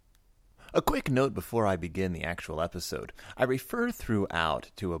A quick note before I begin the actual episode. I refer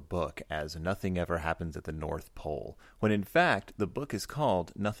throughout to a book as Nothing Ever Happens at the North Pole, when in fact the book is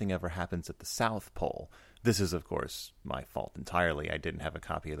called Nothing Ever Happens at the South Pole. This is, of course, my fault entirely. I didn't have a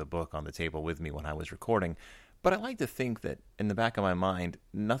copy of the book on the table with me when I was recording, but I like to think that in the back of my mind,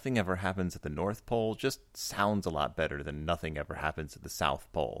 Nothing Ever Happens at the North Pole just sounds a lot better than Nothing Ever Happens at the South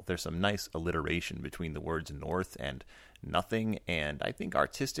Pole. There's some nice alliteration between the words north and nothing, and I think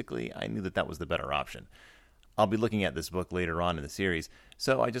artistically I knew that that was the better option. I'll be looking at this book later on in the series,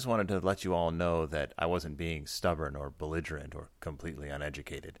 so I just wanted to let you all know that I wasn't being stubborn or belligerent or completely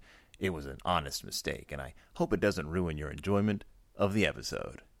uneducated. It was an honest mistake, and I hope it doesn't ruin your enjoyment of the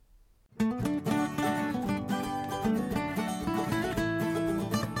episode.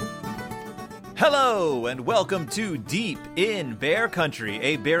 Hello, and welcome to Deep in Bear Country,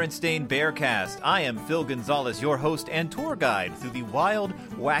 a Berenstain Bearcast. I am Phil Gonzalez, your host and tour guide through the wild,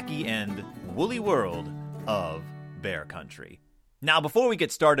 wacky, and woolly world of Bear Country. Now, before we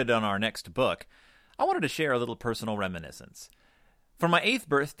get started on our next book, I wanted to share a little personal reminiscence. For my 8th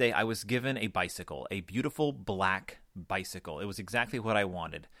birthday, I was given a bicycle, a beautiful black bicycle. It was exactly what I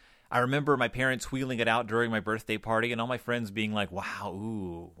wanted. I remember my parents wheeling it out during my birthday party and all my friends being like, wow,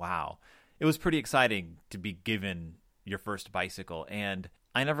 ooh, wow. It was pretty exciting to be given your first bicycle, and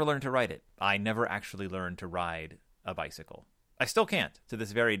I never learned to ride it. I never actually learned to ride a bicycle. I still can't to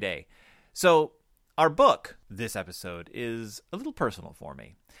this very day. So our book, this episode, is a little personal for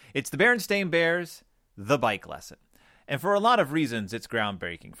me. It's the Berenstain Bears, The Bike Lesson. And for a lot of reasons, it's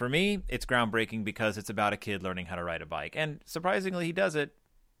groundbreaking. For me, it's groundbreaking because it's about a kid learning how to ride a bike. And surprisingly, he does it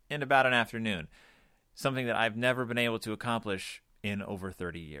in about an afternoon. Something that I've never been able to accomplish in over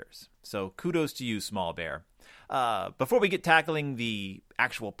 30 years. So kudos to you, Small Bear. Before we get tackling the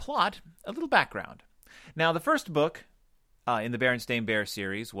actual plot, a little background. Now, the first book in the Berenstain Bear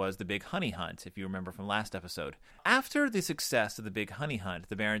series was The Big Honey Hunt, if you remember from last episode. After the success of The Big Honey Hunt,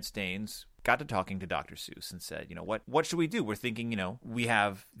 the Berenstains got to talking to Dr. Seuss and said, what should we do? We're thinking, we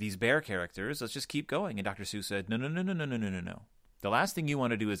have these bear characters. Let's just keep going. And Dr. Seuss said, no. The last thing you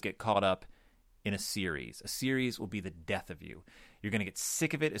want to do is get caught up in a series. A series will be the death of you. You're going to get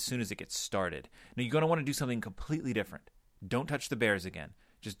sick of it as soon as it gets started. Now, you're going to want to do something completely different. Don't touch the bears again.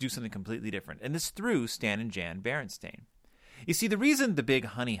 Just do something completely different. And this threw Stan and Jan Berenstain. You see, the reason The Big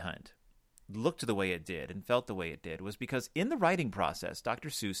Honey Hunt looked the way it did and felt the way it did was because in the writing process, Dr.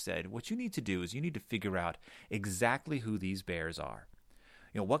 Seuss said, what you need to do is you need to figure out exactly who these bears are.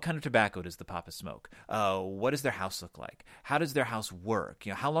 What kind of tobacco does the papa smoke? What does their house look like? How does their house work?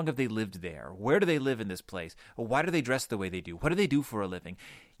 How long have they lived there? Where do they live in this place? Why do they dress the way they do? What do they do for a living?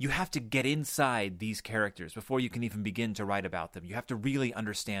 You have to get inside these characters before you can even begin to write about them. You have to really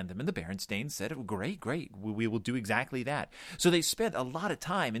understand them. And the Berenstains said, oh, great. We will do exactly that. So they spent a lot of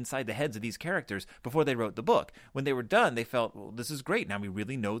time inside the heads of these characters before they wrote the book. When they were done, they felt, well, this is great. Now we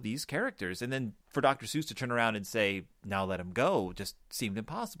really know these characters. And then for Dr. Seuss to turn around and say, now let him go, just seemed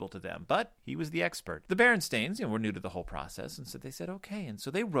impossible to them. But he was the expert. The Berenstains, were new to the whole process, and so they said, okay. And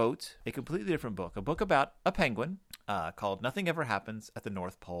so they wrote a completely different book, a book about a penguin called Nothing Ever Happens at the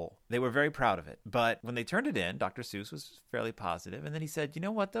North Pole. They were very proud of it. But when they turned it in, Dr. Seuss was fairly positive, and then he said, you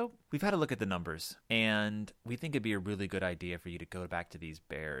know what, though? We've had a look at the numbers, and we think it'd be a really good idea for you to go back to these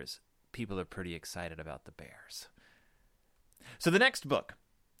bears. People are pretty excited about the bears. So the next book,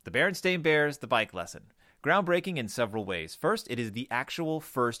 The Berenstain Bears, The Bike Lesson. Groundbreaking in several ways. First, it is the actual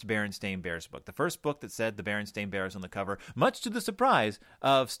first Berenstain Bears book. The first book that said the Berenstain Bears on the cover, much to the surprise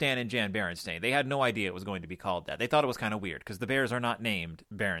of Stan and Jan Berenstain. They had no idea it was going to be called that. They thought it was kind of weird because the bears are not named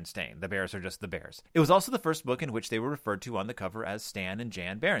Berenstain. The bears are just the bears. It was also the first book in which they were referred to on the cover as Stan and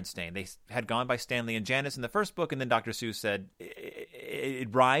Jan Berenstain. They had gone by Stanley and Janice in the first book, and then Dr. Seuss said,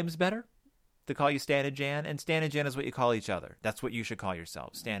 it rhymes better to call you Stan and Jan, and Stan and Jan is what you call each other. That's what you should call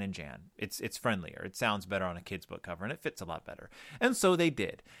yourselves, Stan and Jan. It's friendlier. It sounds better on a kid's book cover, and it fits a lot better. And so they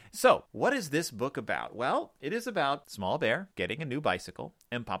did. So, what is this book about? Well, it is about Small Bear getting a new bicycle,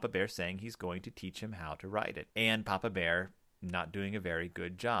 and Papa Bear saying he's going to teach him how to ride it, and Papa Bear not doing a very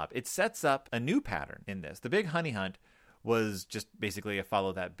good job. It sets up a new pattern in this. The Big Honey Hunt was just basically a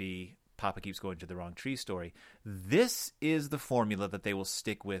follow that bee, Papa keeps going to the wrong tree story. This is the formula that they will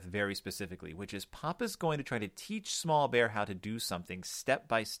stick with very specifically, which is Papa's going to try to teach Small Bear how to do something step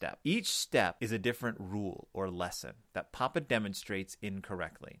by step. Each step is a different rule or lesson that Papa demonstrates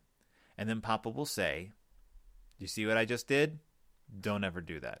incorrectly. And then Papa will say, you see what I just did? Don't ever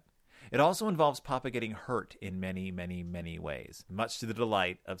do that. It also involves Papa getting hurt in many, many, many ways, much to the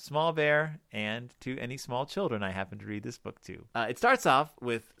delight of Small Bear and to any small children I happen to read this book to. It starts off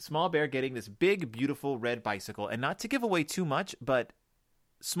with Small Bear getting this big, beautiful red bicycle, and not to give away too much, but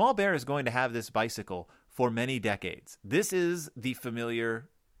Small Bear is going to have this bicycle for many decades. This is the familiar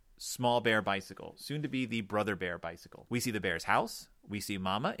Small Bear bicycle, soon to be the Brother Bear bicycle. We see the bear's house. We see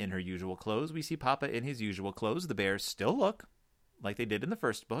Mama in her usual clothes. We see Papa in his usual clothes. The bears still look like they did in the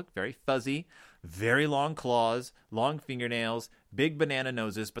first book, very fuzzy, very long claws, long fingernails, big banana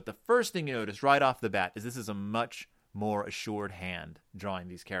noses. But the first thing you notice right off the bat is this is a much more assured hand drawing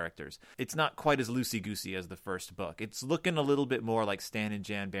these characters. It's not quite as loosey-goosey as the first book. It's looking a little bit more like Stan and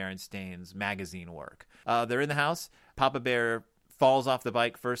Jan Berenstain's magazine work. They're in the house. Papa Bear falls off the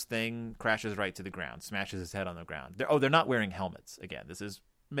bike first thing, crashes right to the ground, smashes his head on the ground. They're not wearing helmets. Again, this is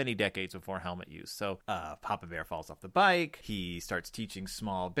many decades before helmet use. So Papa Bear falls off the bike. He starts teaching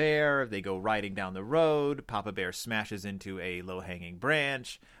Small Bear. They go riding down the road. Papa Bear smashes into a low-hanging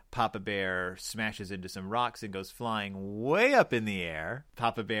branch. Papa Bear smashes into some rocks and goes flying way up in the air.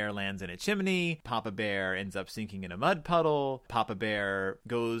 Papa Bear lands in a chimney. Papa Bear ends up sinking in a mud puddle. Papa Bear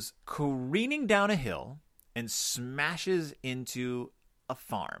goes careening down a hill and smashes into a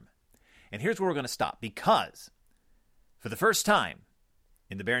farm. And here's where we're going to stop, because for the first time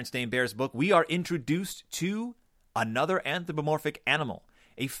in the Berenstain Bears book, we are introduced to another anthropomorphic animal,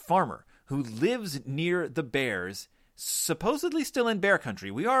 a farmer who lives near the bears, supposedly still in bear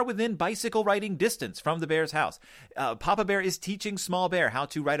country. We are within bicycle riding distance from the bear's house. Papa Bear is teaching Small Bear how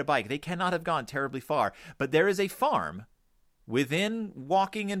to ride a bike. They cannot have gone terribly far, but there is a farm within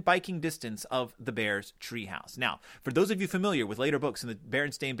walking and biking distance of the bear's treehouse. Now, for those of you familiar with later books in the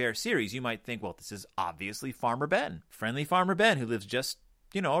Berenstain Bears series, you might think, well, this is obviously Farmer Ben. Friendly Farmer Ben, who lives just,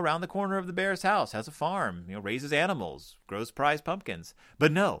 around the corner of the bear's house, has a farm, raises animals, grows prize pumpkins.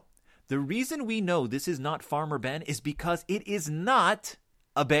 But no, the reason we know this is not Farmer Ben is because it is not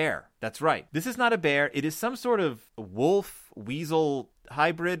a bear. That's right. This is not a bear. It is some sort of wolf, weasel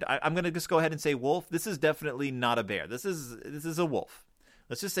hybrid. I'm going to just go ahead and say wolf. This is definitely not a bear. This is a wolf.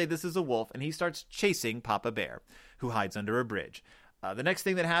 Let's just say this is a wolf, and he starts chasing Papa Bear, who hides under a bridge. The next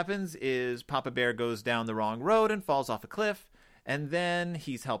thing that happens is Papa Bear goes down the wrong road and falls off a cliff, and then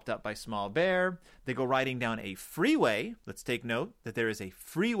he's helped up by Small Bear. They go riding down a freeway. Let's take note that there is a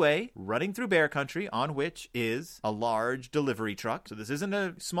freeway running through bear country on which is a large delivery truck. So this isn't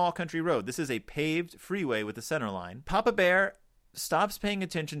a small country road. This is a paved freeway with a center line. Papa Bear stops paying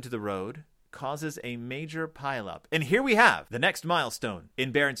attention to the road, causes a major pileup. And here we have the next milestone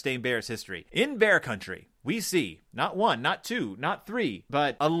in Berenstain Bears history. In bear country, we see not one, not two, not three,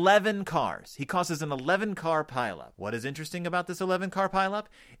 but 11 cars. He causes an 11-car pileup. What is interesting about this 11-car pileup?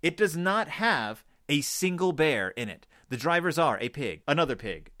 It does not have a single bear in it. The drivers are a pig, another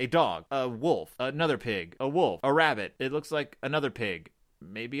pig, a dog, a wolf, another pig, a wolf, a rabbit. It looks like another pig,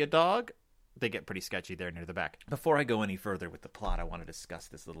 maybe a dog. They get pretty sketchy there near the back. Before I go any further with the plot, I want to discuss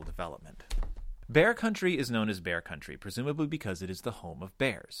this little development. Bear Country is known as Bear Country, presumably because it is the home of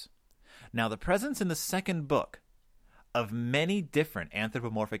bears. Now, the presence in the second book of many different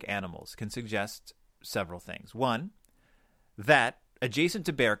anthropomorphic animals can suggest several things. One, that adjacent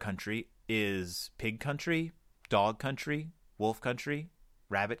to Bear Country is Pig Country, Dog Country, Wolf Country,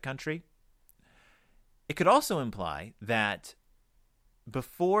 Rabbit Country. It could also imply that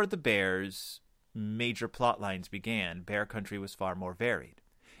before the Bears' major plot lines began, Bear Country was far more varied.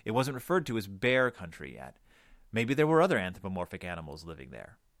 It wasn't referred to as Bear Country yet. Maybe there were other anthropomorphic animals living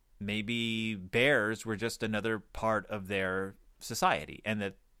there. Maybe bears were just another part of their society, and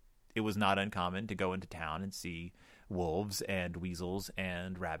that it was not uncommon to go into town and see wolves and weasels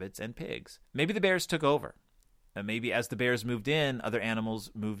and rabbits and pigs. Maybe the bears took over. Maybe as the bears moved in, other animals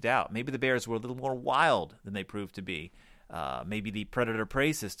moved out. Maybe the bears were a little more wild than they proved to be. Maybe the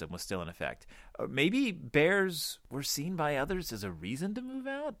predator-prey system was still in effect. Maybe bears were seen by others as a reason to move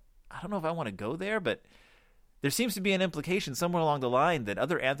out. I don't know if I want to go there, but there seems to be an implication somewhere along the line that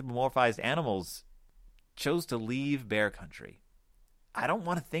other anthropomorphized animals chose to leave Bear Country. I don't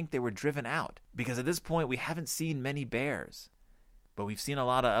want to think they were driven out, because at this point we haven't seen many bears, but we've seen a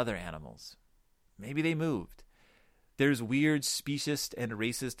lot of other animals. Maybe they moved. There's weird speciesist and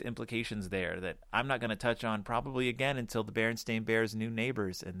racist implications there that I'm not going to touch on probably again until the Berenstain Bears' new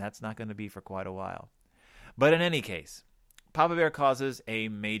neighbors, and that's not going to be for quite a while. But in any case, Papa Bear causes a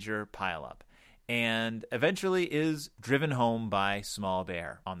major pileup and eventually is driven home by Small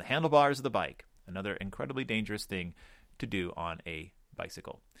Bear on the handlebars of the bike, another incredibly dangerous thing to do on a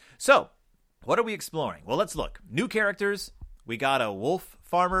bicycle. So, what are we exploring? Well, let's look. New characters. We got a wolf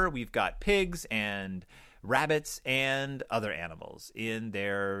farmer. We've got pigs and rabbits and other animals in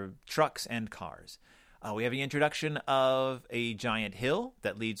their trucks and cars. We have the introduction of a giant hill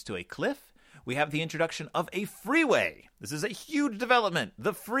that leads to a cliff. we have the introduction of a freeway. This is a huge development.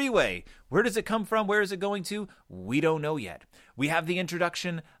 The freeway. Where does it come from? Where is it going to? We don't know yet. We have the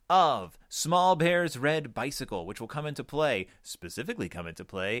introduction of Small Bear's red bicycle, which will specifically come into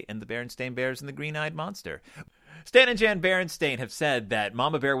play in the Berenstain Bears and the Green-Eyed Monster. Stan and Jan Berenstain have said that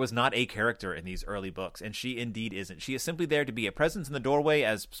Mama Bear was not a character in these early books, and she indeed isn't. She is simply there to be a presence in the doorway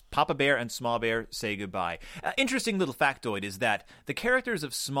as Papa Bear and Small Bear say goodbye. Interesting little factoid is that the characters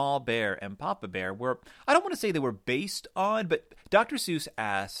of Small Bear and Papa Bear were, I don't want to say they were based on, but Dr. Seuss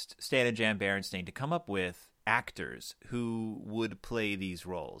asked Stan and Jan Berenstain to come up with actors who would play these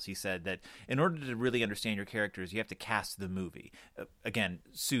roles. He said that in order to really understand your characters, you have to cast the movie. Again,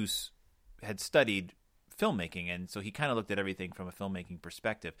 Seuss had studied filmmaking, and so he kind of looked at everything from a filmmaking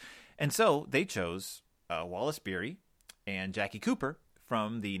perspective. And so they chose Wallace Beery and Jackie Cooper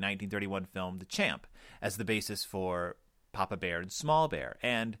from the 1931 film The Champ as the basis for Papa Bear and Small Bear.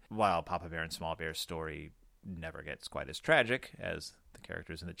 And while Papa Bear and Small Bear's story never gets quite as tragic as the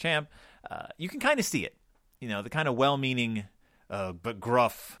characters in The Champ, you can kind of see it. You know, the kind of well-meaning but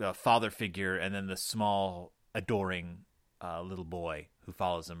gruff father figure, and then the small, adoring little boy who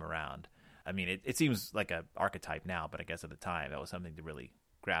follows him around. I mean, it seems like an archetype now, but I guess at the time that was something to really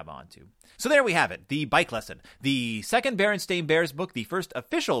grab onto. So there we have it, the bike lesson. The second Berenstain Bears book, the first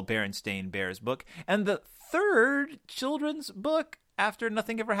official Berenstain Bears book, and the third children's book after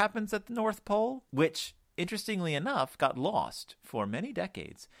Nothing Ever Happens at the North Pole, which, interestingly enough, got lost for many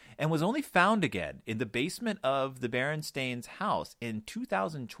decades and was only found again in the basement of the Berenstains' house in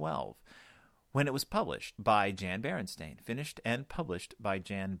 2012. When it was published by Jan Berenstain, finished and published by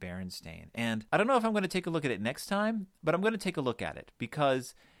Jan Berenstain. And I don't know if I'm going to take a look at it next time, but I'm going to take a look at it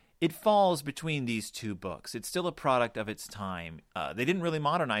because it falls between these two books. It's still a product of its time. They didn't really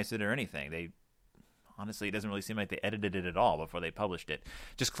modernize it or anything. Honestly, it doesn't really seem like they edited it at all before they published it.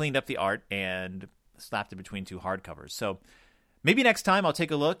 Just cleaned up the art and slapped it between two hardcovers. So maybe next time I'll take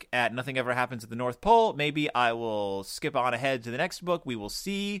a look at Nothing Ever Happens at the North Pole. Maybe I will skip on ahead to the next book. We will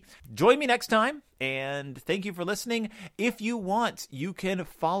see. Join me next time, and thank you for listening. If you want, you can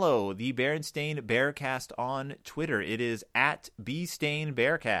follow the Berenstain Bearcast on Twitter. It is at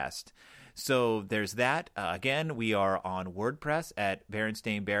BStainBearcast. So there's that. Again, we are on WordPress at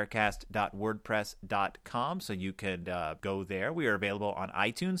BerenstainBearcast.wordpress.com, so you can go there. We are available on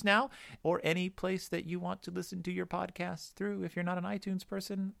iTunes now, or any place that you want to listen to your podcasts through if you're not an iTunes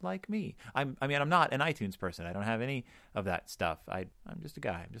person like me. I'm not an iTunes person. I don't have any of that stuff. I'm just a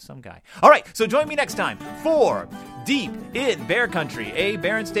guy. I'm just some guy. All right, so join me next time for Deep in Bear Country, a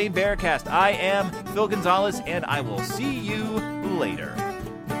Berenstain Bearcast. I am Phil Gonzalez, and I will see you later.